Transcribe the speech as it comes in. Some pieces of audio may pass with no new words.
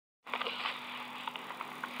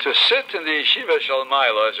To sit in the yeshiva shel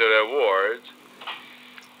Maila is a reward,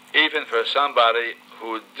 even for somebody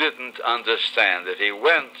who didn't understand. If he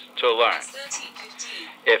went to learn,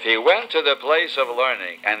 if he went to the place of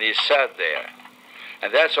learning and he sat there,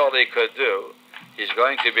 and that's all he could do, he's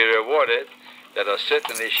going to be rewarded that he'll sit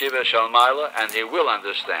in the yeshiva shel Maila and he will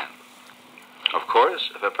understand. Of course,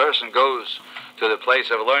 if a person goes to the place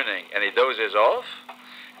of learning and he dozes off,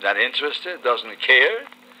 not interested, doesn't care,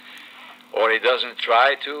 or he doesn't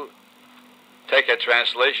try to take a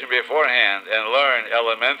translation beforehand and learn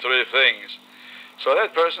elementary things, so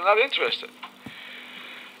that person not interested.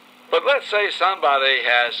 But let's say somebody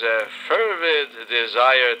has a fervid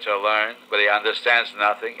desire to learn, but he understands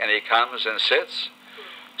nothing, and he comes and sits,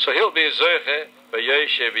 so he'll be zoche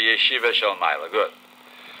b'yeshiv yeshiva shel Maila. Good.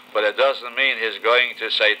 But it doesn't mean he's going to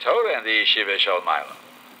say Torah in the yeshiva shel Maila.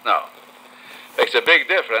 No. Makes a big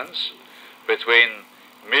difference between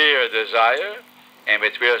mere desire and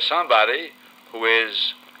between somebody who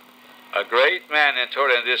is a great man in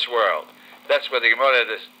Torah in this world. That's what the Gemara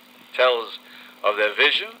tells of the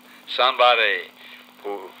vision. Somebody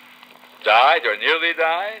who died or nearly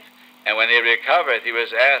died, and when he recovered, he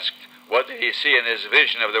was asked, what did he see in his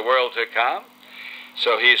vision of the world to come?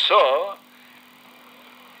 So he saw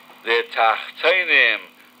the tachtenim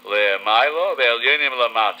le'maylo ve'elyonim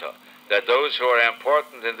lamato, that those who are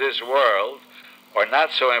important in this world are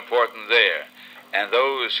not so important there, and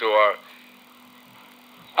those who are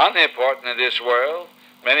unimportant in this world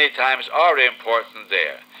many times are important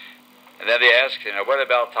there. And then they asked, what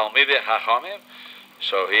about Talmidei Chachamim?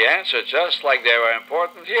 So he answered, just like they were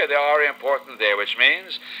important here, they are important there, which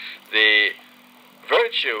means the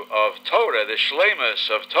virtue of Torah, the shleimus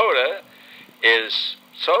of Torah, is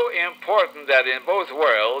so important that in both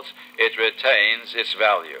worlds it retains its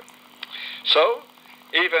value. So,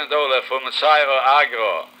 even though the fumtsairo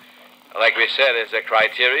agro, like we said, is a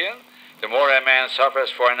criterion, the more a man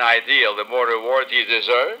suffers for an ideal, the more reward he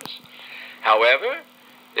deserves. However,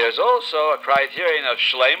 there's also a criterion of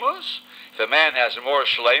shleimus. If a man has more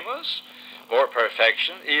shleimus, more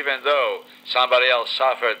perfection, even though somebody else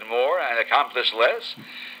suffered more and accomplished less,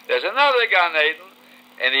 there's another Gan Eden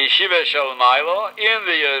in the yeshiva shel Maila, in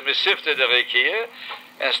the Mesifta de Rekiah,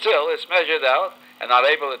 and still it's measured out. I'm not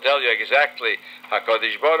able to tell you exactly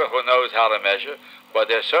HaKadosh Baruch Hu knows how to measure, but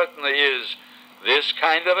there certainly is this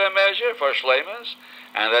kind of a measure for shleimus,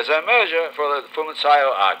 and there's a measure for the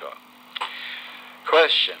fumtsairo agro.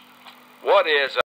 Question: what is